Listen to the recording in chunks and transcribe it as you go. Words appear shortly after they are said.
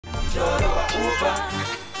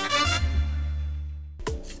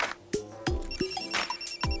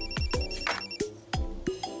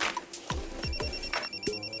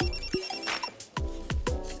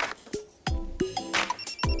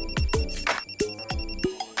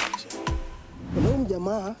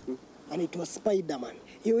Jamaa anaitwa Spider-Man.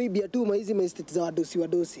 Hiyo ibia tu maizi estate za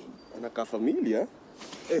wadosi. Anakaa familia?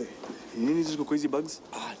 Nini ziko kwa hizi bags?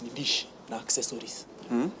 Ni dish na accessories.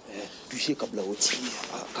 Tuishie kabla wote.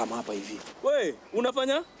 Kama hapa hivi. We,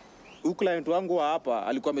 unafanya? Huyu client wangu wa hapa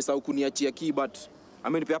alikuwa amesahau kuniachia key but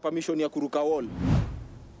amenipea permission ya kuruka wall.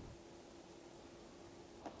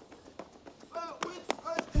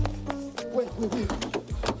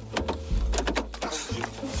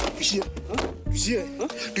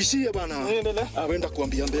 Tuishie bana. Wenda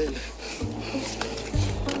kuambia mbele.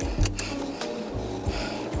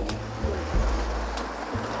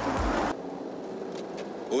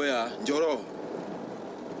 Oya, Njoro.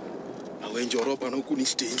 Awe Njoro bana huku ni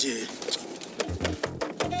stage.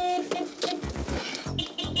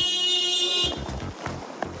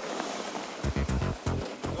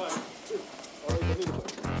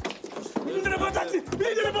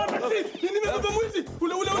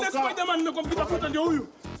 Ule Spider-Man na kompyuta futa ndio huyu.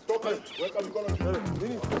 Toka, weka mikono juu.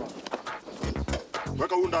 Nini?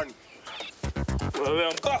 Weka huko ndani. Wewe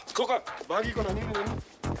amka, toka. Bagi iko na nini?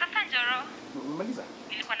 Sasa Njoro. Maliza.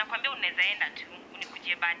 Nilikuwa nakwambia unaweza enda tu,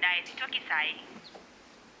 unikujie baadaye, sitoki saa hii.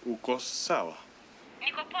 Uko sawa?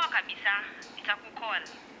 Niko poa kabisa, nitakukall.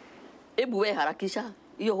 Hebu wewe harakisha.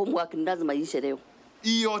 Hiyo homework ni lazima iishe leo.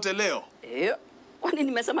 Hii yote leo? Kwani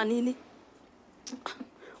nimesema nini?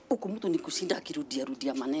 Huku mtu ni kushinda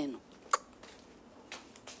akirudia maneno.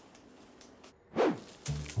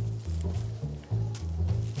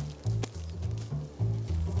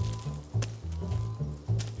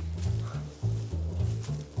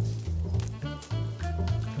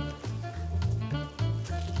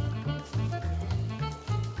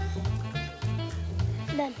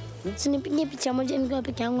 Dan, usinipigie picha moja nikiwa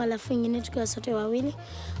peke yangu alafu nyingine tukiwa sote wawili.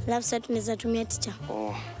 Alafu sasa tunaweza tumia ticha.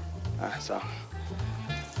 Sawa.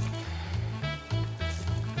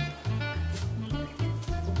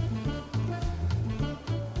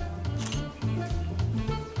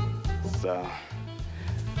 Sawa.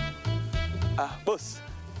 Boss.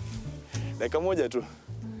 Dakika moja tu.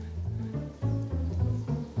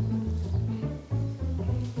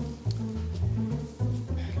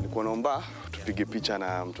 Nilikuwa naomba tupige picha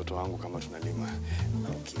na mtoto wangu kama tunalima.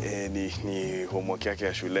 Okay. Ni homework yake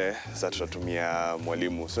ya shule. Sasa tutatumia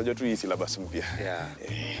mwalimu. Sio tu hii syllabus mpya.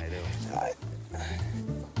 Naelewa.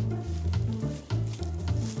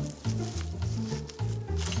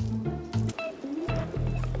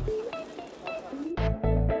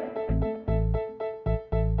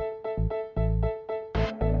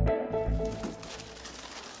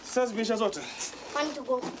 Sasa zimeisha zote. Want to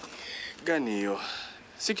go? Gani hiyo?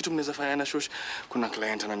 Si kitu mnaweza fanya na shosh. Kuna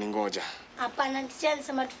client ananingoja. Hapana, teacher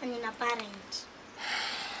alisema tufanye na parent.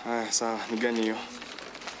 Sawa. Ni gani hiyo?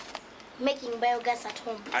 Making biogas at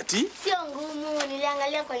home. Ati? Sio ngumu,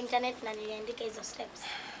 niliangalia kwa internet na niliandika hizo steps.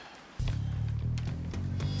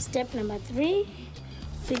 Step number 3,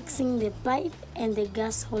 fixing the pipe and the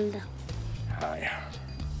gas holder. Haya.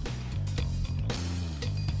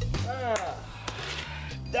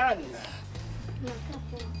 Done.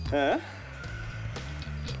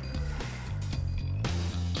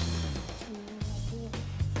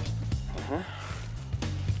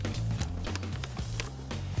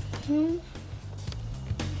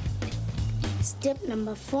 Step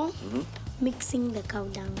number 4, mixing the cow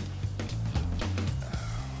dung.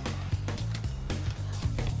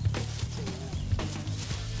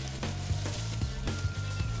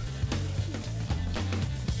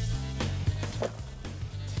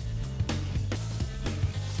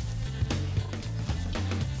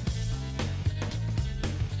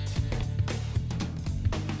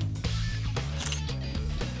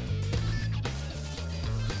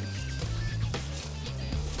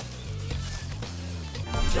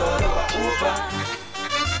 Njoro wa Uber.